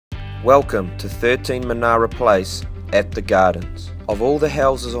Welcome to 13 Manara Place at the Gardens. Of all the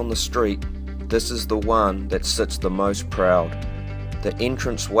houses on the street, this is the one that sits the most proud. The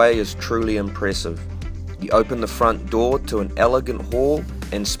entranceway is truly impressive. You open the front door to an elegant hall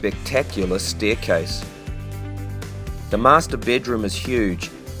and spectacular staircase. The master bedroom is huge.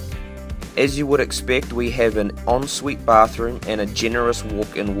 As you would expect, we have an ensuite bathroom and a generous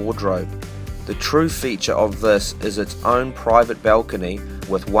walk-in wardrobe. The true feature of this is its own private balcony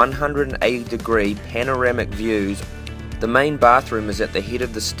with 180-degree panoramic views. The main bathroom is at the head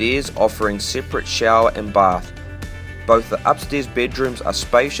of the stairs, offering separate shower and bath. Both the upstairs bedrooms are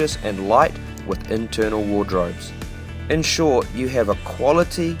spacious and light with internal wardrobes. In short, you have a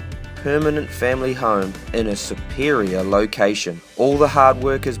quality, permanent family home in a superior location. All the hard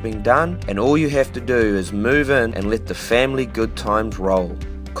work has been done, and all you have to do is move in and let the family good times roll.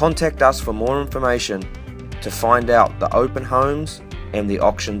 Contact us for more information to find out the open homes and the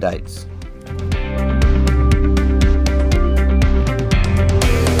auction dates.